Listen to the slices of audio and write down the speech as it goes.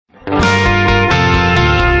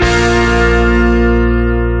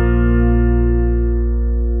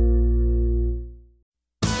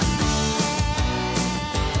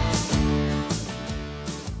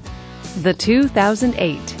The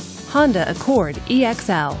 2008 Honda Accord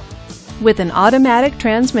EXL. With an automatic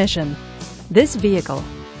transmission, this vehicle,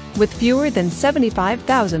 with fewer than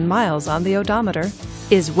 75,000 miles on the odometer,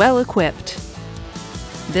 is well equipped.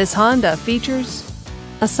 This Honda features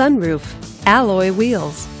a sunroof, alloy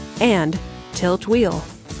wheels, and tilt wheel.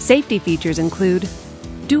 Safety features include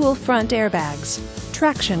dual front airbags,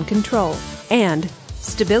 traction control, and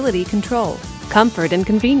stability control. Comfort and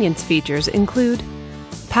convenience features include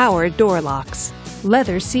power door locks,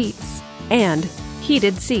 leather seats, and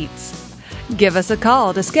heated seats. Give us a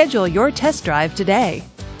call to schedule your test drive today.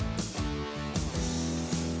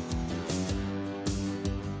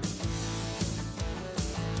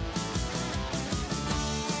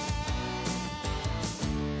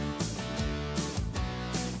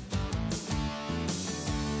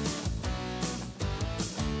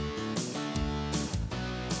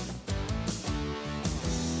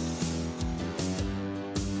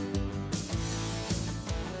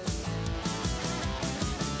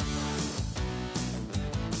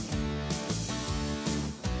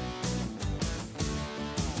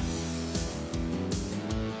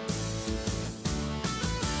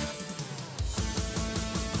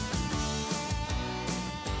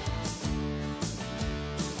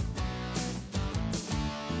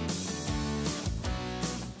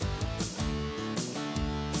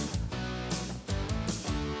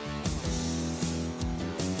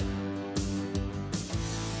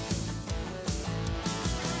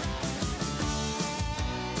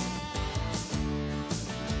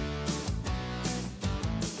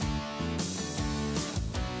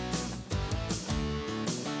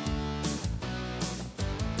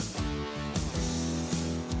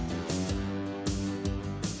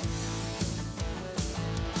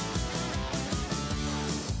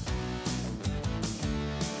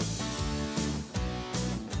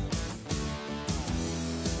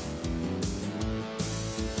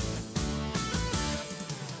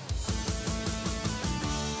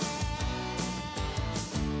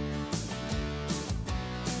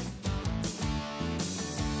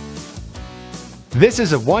 This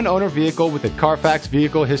is a one-owner vehicle with a Carfax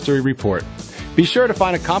Vehicle History Report. Be sure to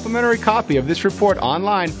find a complimentary copy of this report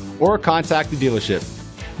online or contact the dealership.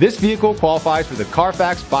 This vehicle qualifies for the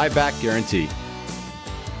Carfax Buyback Guarantee.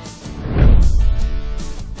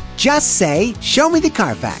 Just say, "Show me the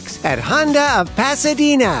Carfax" at Honda of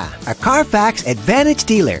Pasadena, a Carfax Advantage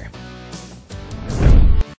dealer.